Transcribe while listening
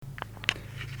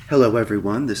Hello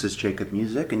everyone, this is Jacob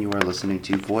Music and you are listening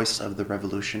to Voice of the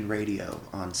Revolution Radio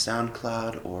on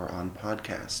SoundCloud or on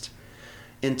podcast.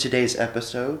 In today's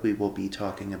episode, we will be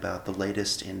talking about the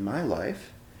latest in my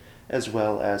life, as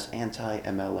well as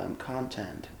anti-MLM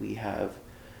content. We have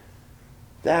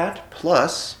that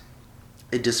plus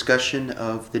a discussion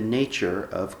of the nature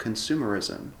of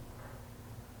consumerism.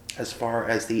 As far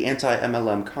as the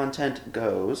anti-MLM content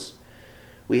goes,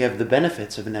 we have the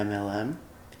benefits of an MLM,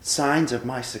 signs of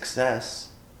my success,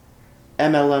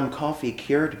 MLM coffee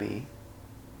cured me,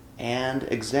 and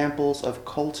examples of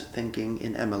cult thinking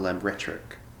in MLM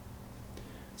rhetoric.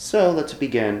 So let's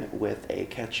begin with a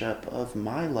catch-up of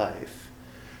my life.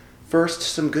 First,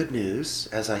 some good news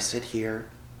as I sit here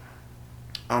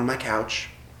on my couch,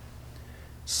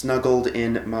 snuggled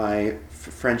in my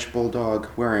French bulldog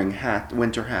wearing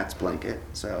winter hats blanket,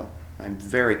 so I'm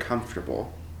very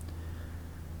comfortable.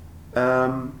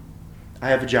 I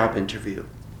have a job interview.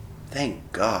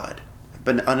 Thank God. I've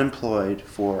been unemployed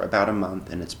for about a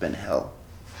month and it's been hell.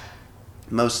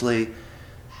 Mostly,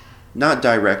 not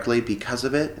directly because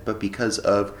of it, but because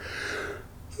of...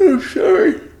 I'm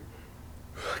sorry.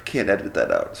 I can't edit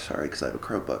that out. Sorry, because I have a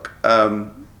Chromebook.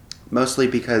 Mostly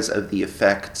because of the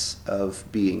effects of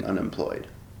being unemployed.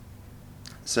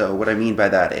 So what I mean by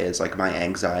that is, like, my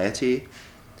anxiety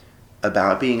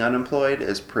about being unemployed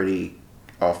is pretty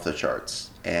off the charts.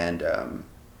 And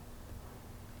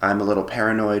I'm a little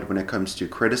paranoid when it comes to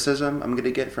criticism I'm going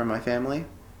to get from my family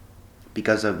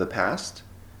because of the past.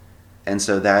 And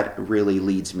so that really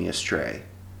leads me astray.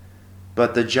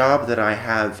 But the job that I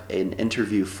have an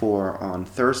interview for on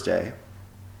Thursday,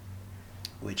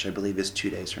 which I believe is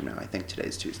 2 days from now, I think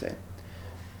today's Tuesday,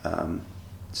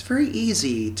 it's very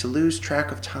easy to lose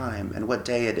track of time and what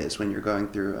day it is when you're going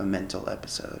through a mental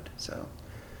episode. So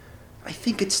I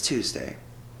think it's Tuesday.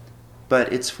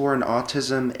 But it's for an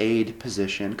autism aid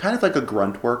position, kind of like a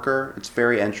grunt worker. It's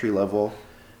very entry level,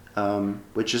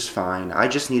 which is fine. I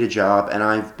just need a job, and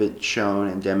I've been shown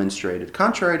and demonstrated,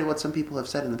 contrary to what some people have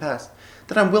said in the past,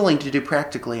 that I'm willing to do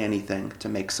practically anything to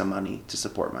make some money to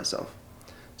support myself.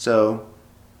 So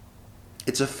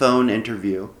it's a phone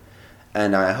interview,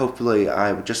 and hopefully,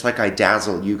 just like I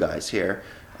dazzle you guys here,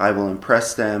 I will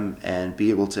impress them and be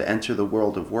able to enter the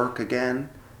world of work again,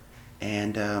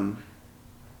 and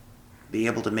be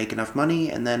able to make enough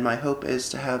money, and then my hope is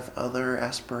to have other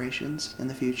aspirations in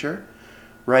the future.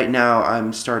 Right now,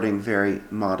 I'm starting very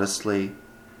modestly,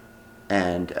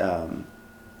 and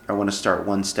I want to start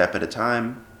one step at a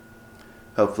time.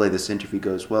 Hopefully this interview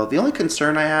goes well. The only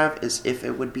concern I have is if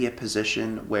it would be a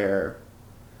position where,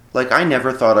 like, I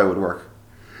never thought I would work.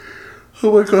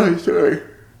 Oh my God, sorry.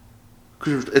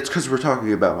 It's because we're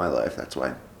talking about my life, that's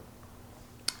why.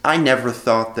 I never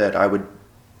thought that I would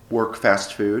work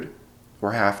fast food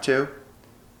or have to,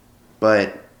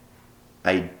 but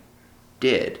I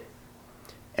did.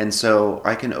 And so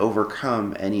I can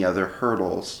overcome any other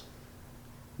hurdles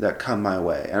that come my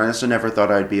way. And I also never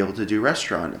thought I'd be able to do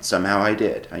restaurant, and somehow I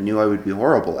did. I knew I would be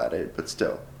horrible at it, but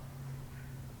still.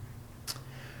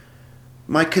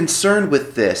 My concern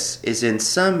with this is in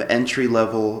some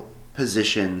entry-level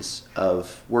positions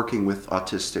of working with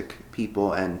autistic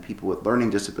people and people with learning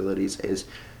disabilities is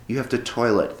you have to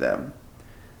toilet them.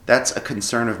 That's a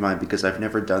concern of mine because I've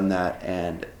never done that,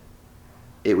 and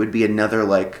it would be another,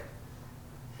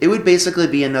 it would basically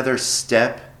be another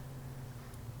step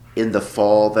in the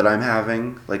fall that I'm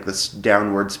having, like this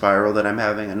downward spiral that I'm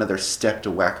having, another step to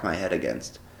whack my head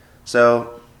against.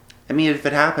 So, I mean, if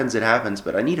it happens, it happens,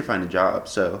 but I need to find a job,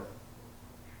 so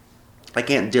I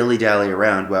can't dilly-dally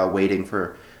around while waiting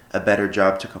for a better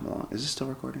job to come along. Is this still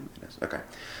recording? It is. Okay.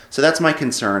 So that's my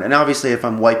concern. And obviously, if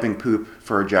I'm wiping poop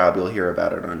for a job, you'll hear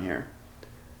about it on here.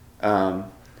 I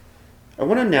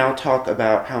want to now talk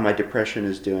about how my depression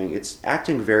is doing. It's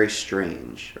acting very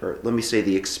strange. Or let me say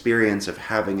the experience of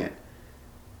having it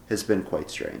has been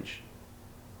quite strange.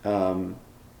 Normally,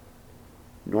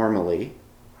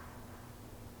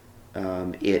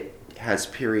 it has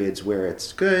periods where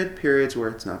it's good, periods where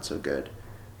it's not so good.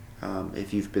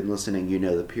 If you've been listening, you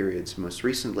know the periods most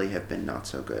recently have been not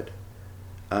so good.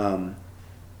 And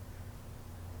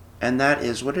that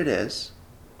is what it is.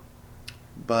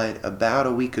 But about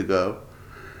a week ago,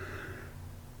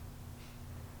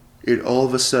 all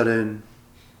of a sudden,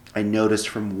 I noticed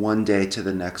from one day to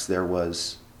the next there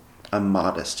was a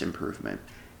modest improvement,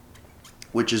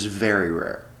 which is very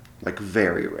rare, like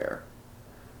very rare.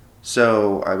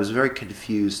 So I was very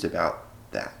confused about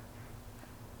that.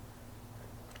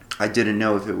 I didn't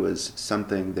know if it was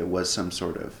something that was some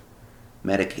sort of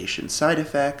medication side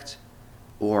effect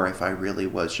or if I really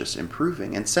was just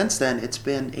improving. And since then, it's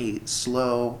been a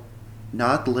slow,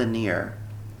 not linear,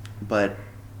 but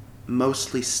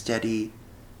mostly steady,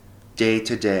 day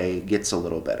to day, gets a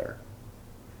little better.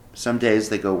 Some days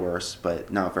they go worse,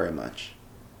 but not very much.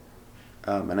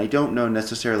 And I don't know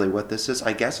necessarily what this is.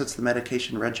 I guess it's the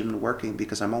medication regimen working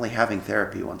because I'm only having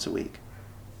therapy once a week.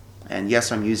 And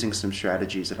yes, I'm using some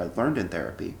strategies that I've learned in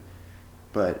therapy,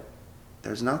 but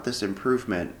there's not this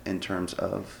improvement in terms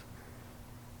of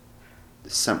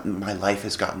my life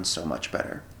has gotten so much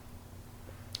better.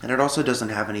 And it also doesn't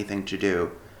have anything to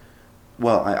do,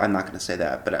 well, I'm not going to say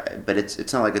that, but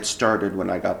it's not like it started when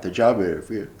I got the job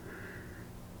interview.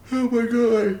 Oh my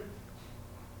God.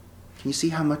 Can you see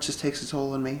how much this takes a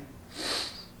toll on me?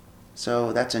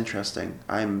 So that's interesting.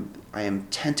 I am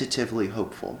tentatively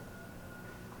hopeful.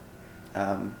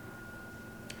 And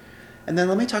then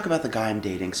let me talk about the guy I'm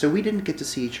dating. So we didn't get to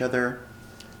see each other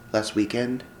last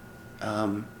weekend.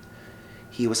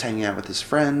 He was hanging out with his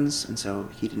friends, and so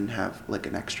he didn't have like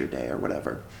an extra day or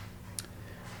whatever.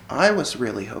 I was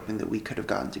really hoping that we could have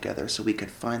gotten together so we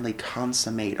could finally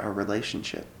consummate our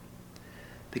relationship.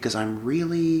 Because I'm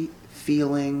really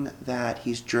feeling that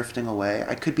he's drifting away.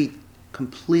 I could be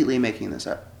completely making this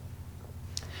up.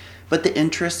 But the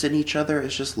interest in each other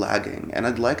is just lagging. And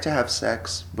I'd like to have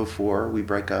sex before we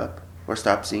break up or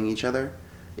stop seeing each other.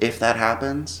 If that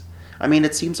happens. I mean,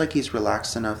 it seems like he's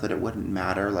relaxed enough that it wouldn't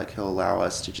matter. Like, he'll allow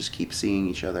us to just keep seeing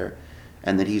each other.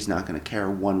 And that he's not going to care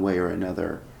one way or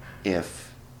another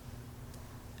if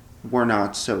we're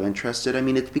not so interested. I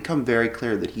mean, it's become very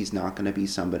clear that he's not going to be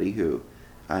somebody who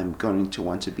I'm going to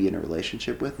want to be in a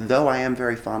relationship with. Though I am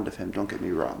very fond of him, don't get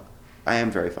me wrong. I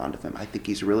am very fond of him. I think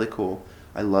he's really cool.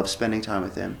 I love spending time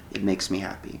with him. It makes me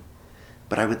happy.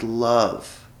 But I would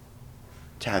love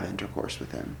to have intercourse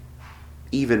with him.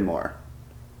 Even more.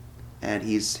 And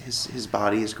his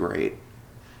body is great.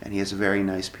 And he has a very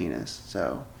nice penis.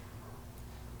 So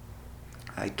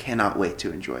I cannot wait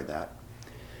to enjoy that.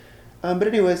 But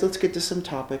anyways, let's get to some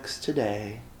topics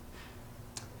today.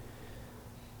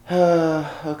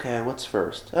 Okay, what's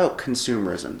first? Oh,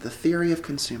 consumerism. The theory of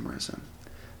consumerism.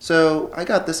 So I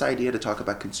got this idea to talk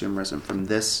about consumerism from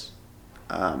this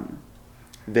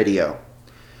video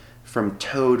from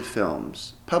Toad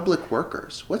Films. Public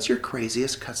workers. What's your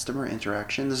craziest customer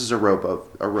interaction? This is a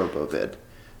robo vid,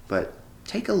 but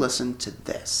take a listen to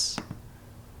this.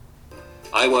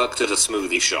 I worked at a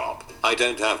smoothie shop. I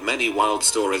don't have many wild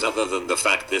stories other than the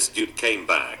fact this dude came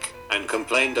back and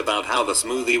complained about how the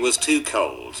smoothie was too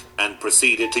cold and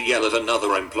proceeded to yell at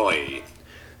another employee.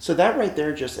 So that right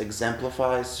there just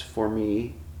exemplifies for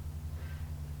me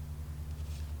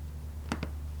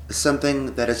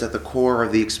something that is at the core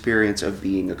of the experience of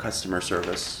being a customer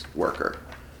service worker,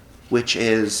 which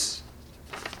is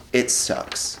it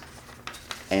sucks.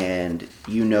 And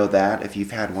you know that if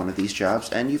you've had one of these jobs,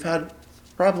 and you've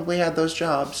probably had those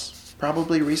jobs,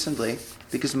 probably recently,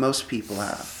 because most people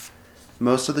have.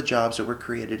 Most of the jobs that were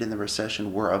created in the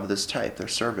recession were of this type. They're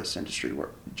service industry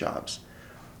jobs.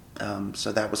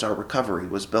 So that was our recovery,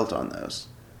 was built on those.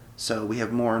 So we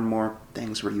have more and more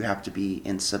things where you have to be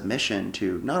in submission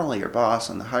to not only your boss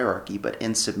and the hierarchy, but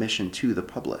in submission to the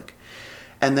public.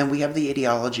 And then we have the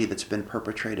ideology that's been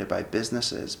perpetrated by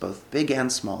businesses, both big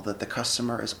and small, that the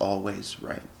customer is always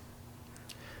right.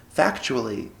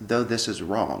 Factually, though this is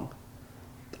wrong,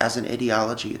 as an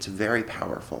ideology, it's very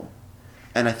powerful.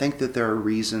 And I think that there are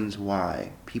reasons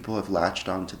why people have latched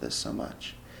onto this so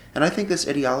much. And I think this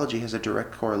ideology has a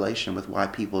direct correlation with why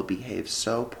people behave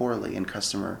so poorly in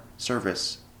customer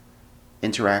service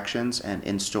interactions and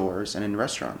in stores and in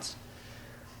restaurants.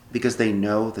 Because they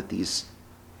know that these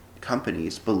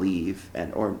companies believe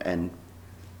and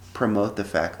promote the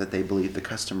fact that they believe the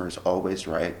customer is always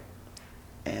right,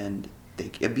 and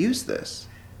they abuse this.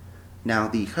 Now,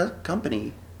 the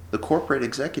company, the corporate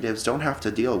executives don't have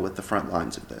to deal with the front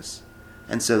lines of this.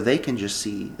 And so they can just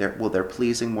see, they're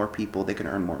pleasing more people, they can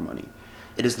earn more money.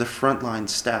 It is the frontline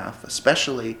staff,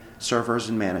 especially servers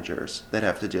and managers, that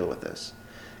have to deal with this.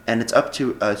 And it's up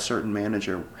to a certain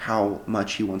manager how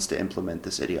much he wants to implement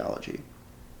this ideology.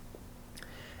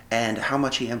 And how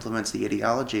much he implements the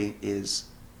ideology is,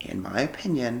 in my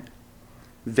opinion,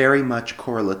 very much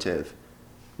correlative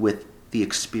with the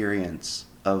experience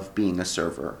of being a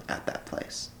server at that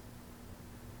place.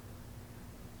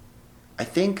 I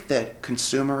think that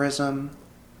consumerism,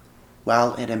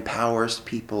 while it empowers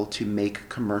people to make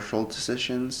commercial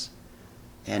decisions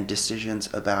and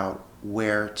decisions about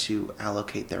where to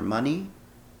allocate their money,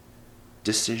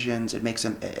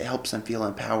 it helps them feel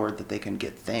empowered that they can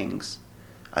get things.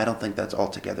 I don't think that's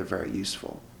altogether very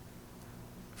useful,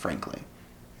 frankly,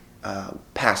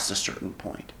 past a certain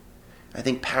point. I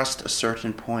think past a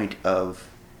certain point of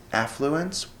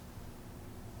affluence,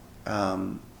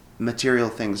 material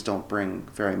things don't bring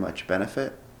very much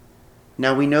benefit.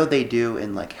 Now, we know they do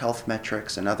in like health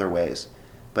metrics and other ways,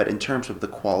 but in terms of the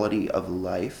quality of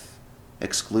life,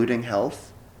 excluding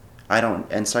health,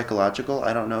 and psychological,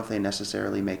 I don't know if they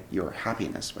necessarily make your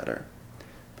happiness better.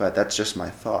 But that's just my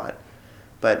thought.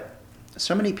 But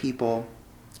so many people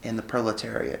in the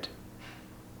proletariat,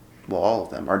 well, all of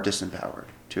them are disempowered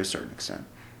to a certain extent.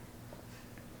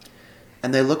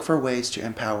 And they look for ways to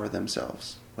empower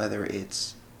themselves, whether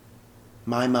it's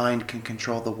my mind can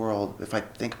control the world. If I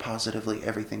think positively,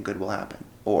 everything good will happen.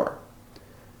 Or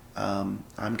I'm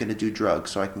going to do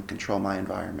drugs so I can control my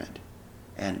environment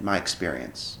and my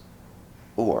experience.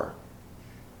 Or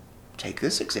take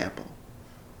this example.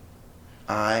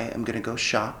 I am going to go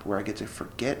shop where I get to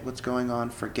forget what's going on,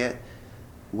 forget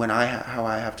how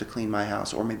I have to clean my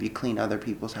house, or maybe clean other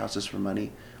people's houses for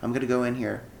money. I'm going to go in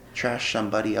here, trash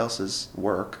somebody else's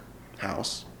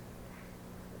house,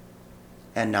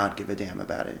 and not give a damn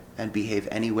about it, and behave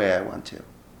any way I want to,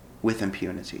 with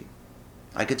impunity.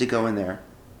 I get to go in there,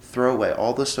 throw away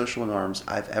all the social norms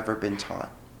I've ever been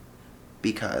taught,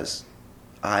 because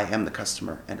I am the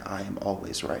customer, and I am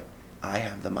always right. I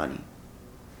have the money.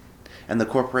 And the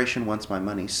corporation wants my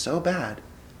money so bad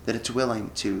that it's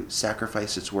willing to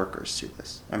sacrifice its workers to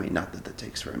this. I mean, not that that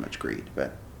takes very much greed,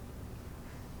 but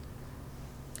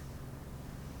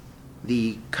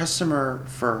the customer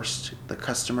first, the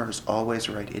customer is always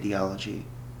right ideology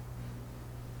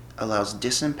allows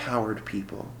disempowered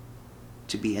people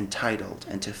to be entitled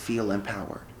and to feel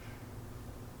empowered,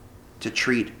 to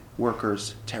treat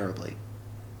workers terribly,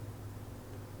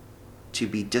 to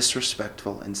be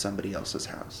disrespectful in somebody else's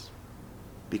house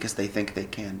because they think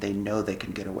they know they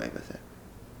can get away with it.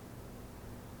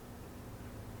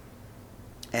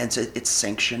 And it's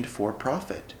sanctioned for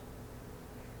profit.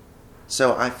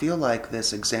 So I feel like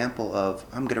this example of,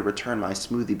 I'm going to return my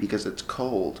smoothie because it's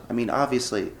cold, I mean,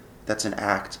 obviously, that's an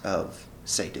act of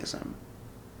sadism.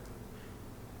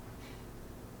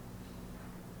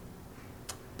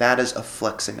 That is a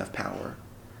flexing of power.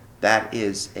 That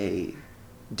is a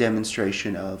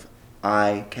demonstration of,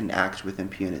 I can act with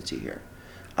impunity here.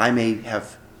 I may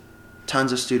have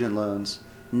tons of student loans,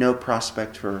 no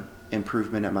prospect for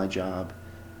improvement at my job.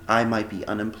 I might be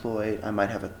unemployed. I might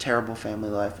have a terrible family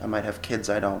life. I might have kids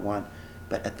I don't want.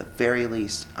 But at the very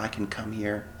least, I can come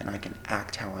here and I can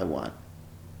act how I want.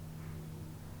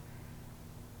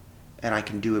 And I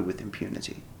can do it with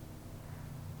impunity.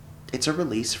 It's a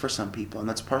release for some people, and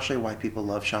that's partially why people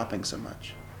love shopping so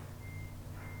much.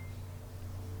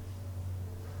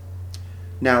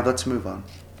 Now, let's move on.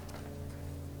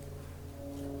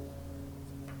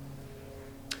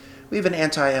 We have an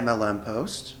anti-MLM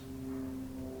post.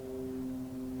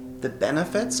 The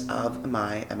benefits of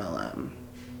my MLM.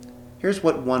 Here's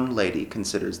what one lady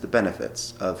considers the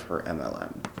benefits of her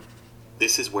MLM.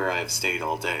 This is where I have stayed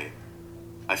all day.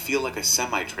 I feel like a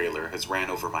semi-trailer has ran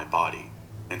over my body,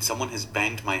 and someone has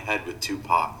banged my head with 2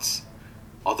 pots.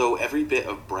 Although every bit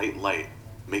of bright light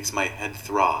makes my head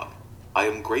throb, I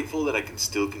am grateful that I can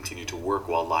still continue to work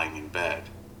while lying in bed.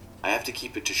 I have to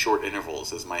keep it to short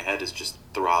intervals as my head is just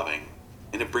throbbing,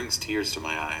 and it brings tears to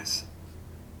my eyes.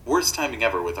 Worst timing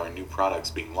ever with our new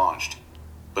products being launched,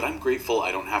 but I'm grateful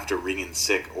I don't have to ring in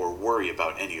sick or worry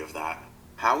about any of that.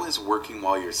 How is working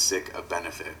while you're sick a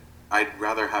benefit? I'd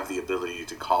rather have the ability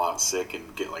to call out sick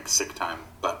and get like sick time,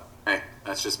 but hey,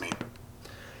 that's just me.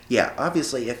 Yeah,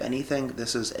 obviously, if anything,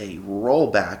 this is a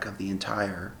rollback of the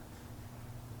entire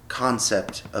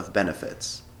concept of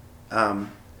benefits.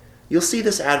 You'll see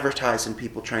this advertised in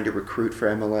people trying to recruit for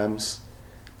MLMs.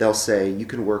 They'll say, you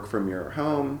can work from your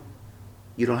home,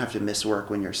 you don't have to miss work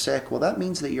when you're sick. Well, that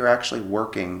means that you're actually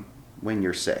working when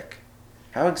you're sick.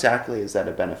 How exactly is that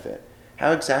a benefit?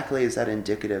 How exactly is that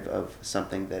indicative of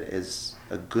something that is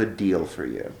a good deal for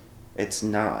you? It's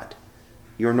not.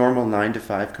 Your normal 9 to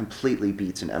 5 completely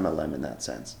beats an MLM in that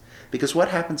sense. Because what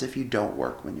happens if you don't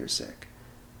work when you're sick?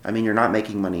 I mean, you're not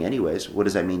making money anyways. What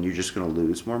does that mean? You're just going to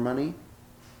lose more money?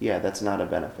 Yeah, that's not a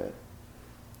benefit.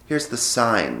 Here's the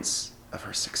signs of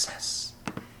her success.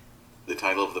 The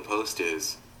title of the post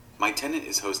is, My Tenant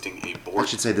is hosting a I board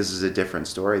should say this is a different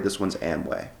story. This one's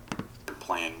Amway.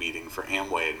 plan meeting for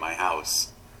Amway in my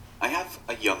house. I have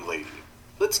a young lady,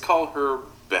 let's call her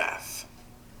Beth,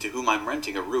 to whom I'm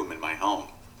renting a room in my home.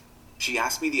 She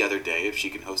asked me the other day if she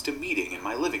can host a meeting in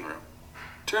my living room.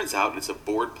 Turns out it's a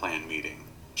board plan meeting.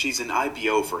 She's an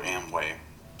IBO for Amway.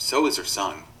 So is her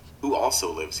son, who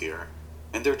also lives here.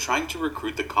 And they're trying to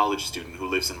recruit the college student who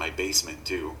lives in my basement,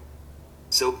 too.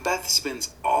 So Beth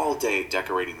spends all day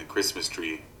decorating the Christmas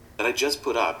tree that I just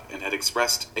put up and had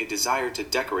expressed a desire to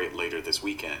decorate later this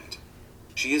weekend.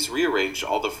 She has rearranged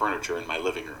all the furniture in my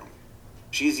living room.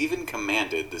 She has even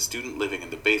commanded the student living in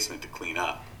the basement to clean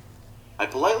up. I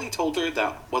politely told her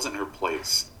that wasn't her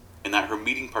place, and that her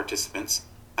meeting participants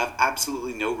have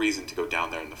absolutely no reason to go down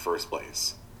there in the first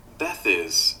place. Beth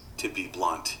is, to be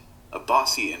blunt, a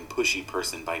bossy and pushy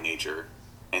person by nature,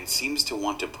 and seems to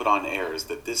want to put on airs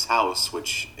that this house,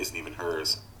 which isn't even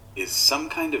hers, is some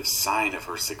kind of sign of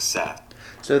her success.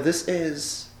 So this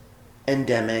is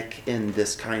endemic in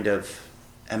this kind of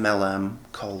MLM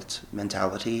cult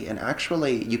mentality, and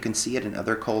actually you can see it in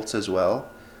other cults as well.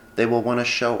 They will want to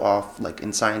show off, like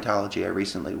in Scientology. I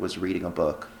recently was reading a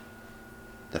book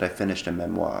that I finished, a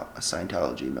memoir, a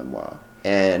Scientology memoir,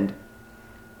 and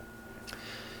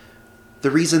the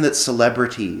reason that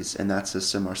celebrities in that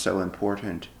system are so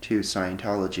important to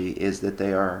Scientology is that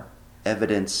they are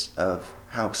evidence of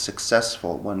how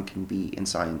successful one can be in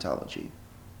Scientology.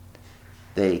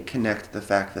 They connect the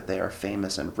fact that they are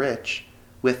famous and rich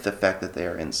with the fact that they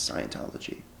are in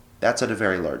Scientology. That's at a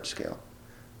very large scale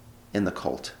in the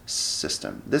cult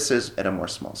system. This is at a more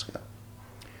small scale.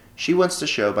 She wants to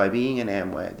show by being in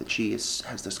Amway that she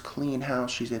has this clean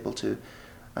house. She's able to,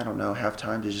 have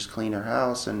time to just clean her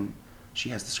house, and she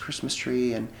has this Christmas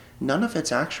tree, and none of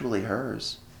it's actually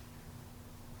hers.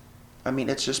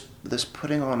 It's just this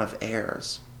putting on of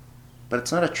airs. But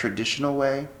it's not a traditional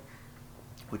way,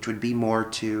 which would be more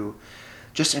to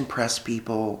just impress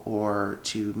people or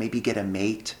to maybe get a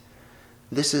mate.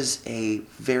 This is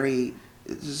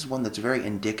one that's very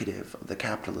indicative of the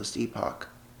capitalist epoch,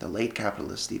 the late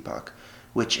capitalist epoch,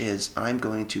 which is I'm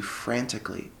going to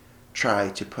frantically try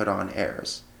to put on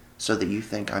airs so that you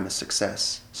think I'm a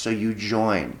success, so you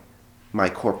join my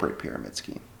corporate pyramid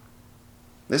scheme.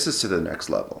 This is to the next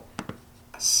level.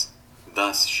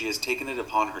 Thus, she has taken it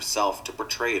upon herself to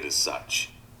portray it as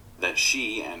such, that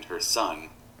she and her son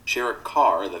share a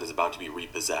car that is about to be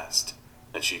repossessed,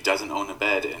 that she doesn't own a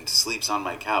bed and sleeps on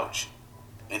my couch,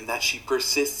 and that she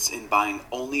persists in buying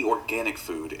only organic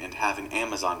food and have an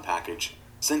Amazon package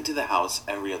sent to the house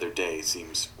every other day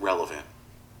seems relevant.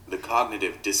 The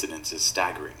cognitive dissonance is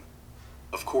staggering.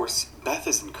 Of course, Beth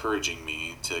is encouraging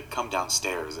me to come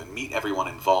downstairs and meet everyone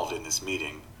involved in this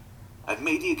meeting. I've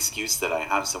made the excuse that I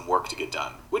have some work to get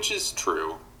done, which is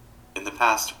true. In the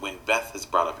past, when Beth has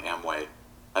brought up Amway,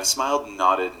 I've smiled and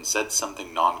nodded and said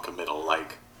something non-committal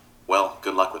like, well,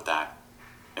 good luck with that,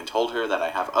 and told her that I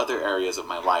have other areas of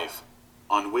my life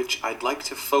on which I'd like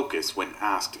to focus when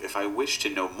asked if I wish to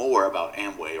know more about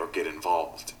Amway or get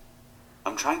involved.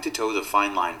 I'm trying to toe the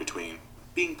fine line between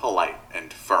being polite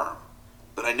and firm,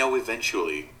 but I know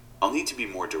eventually I'll need to be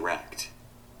more direct.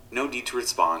 No need to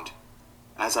respond,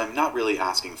 as I'm not really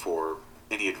asking for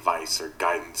any advice or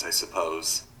guidance, I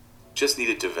suppose. Just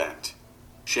needed to vent.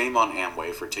 Shame on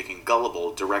Amway for taking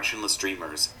gullible, directionless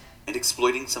dreamers and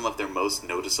exploiting some of their most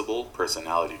noticeable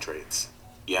personality traits.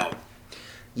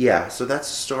 Yeah, so that's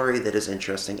a story that is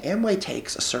interesting. Amway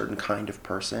takes a certain kind of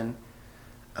person,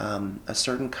 a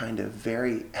certain kind of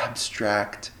very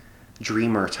abstract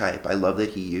dreamer type. I love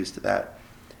that he used that.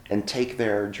 And take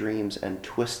their dreams and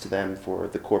twist them for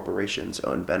the corporation's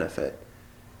own benefit.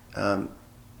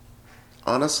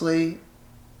 Honestly,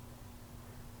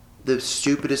 the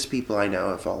stupidest people I know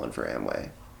have fallen for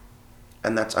Amway.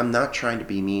 And I'm not trying to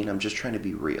be mean, I'm just trying to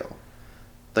be real.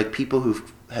 Like, people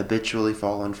who've habitually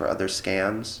fallen for other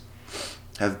scams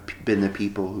have been the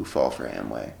people who fall for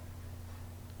Amway.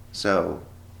 So,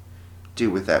 do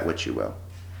with that what you will.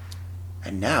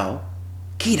 And now,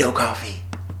 keto coffee.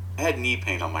 I had knee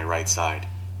pain on my right side.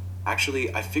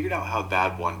 Actually, I figured out how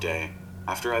bad one day,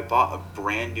 after I bought a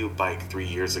brand new bike 3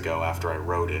 years ago after I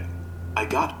rode it.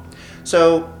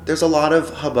 So, there's a lot of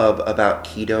hubbub about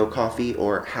keto coffee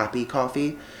or happy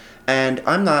coffee, and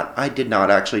I did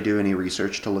not actually do any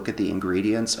research to look at the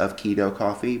ingredients of keto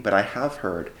coffee, but I have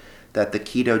heard that the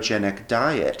ketogenic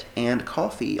diet and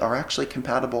coffee are actually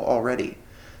compatible already.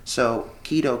 So,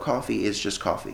 keto coffee is just coffee.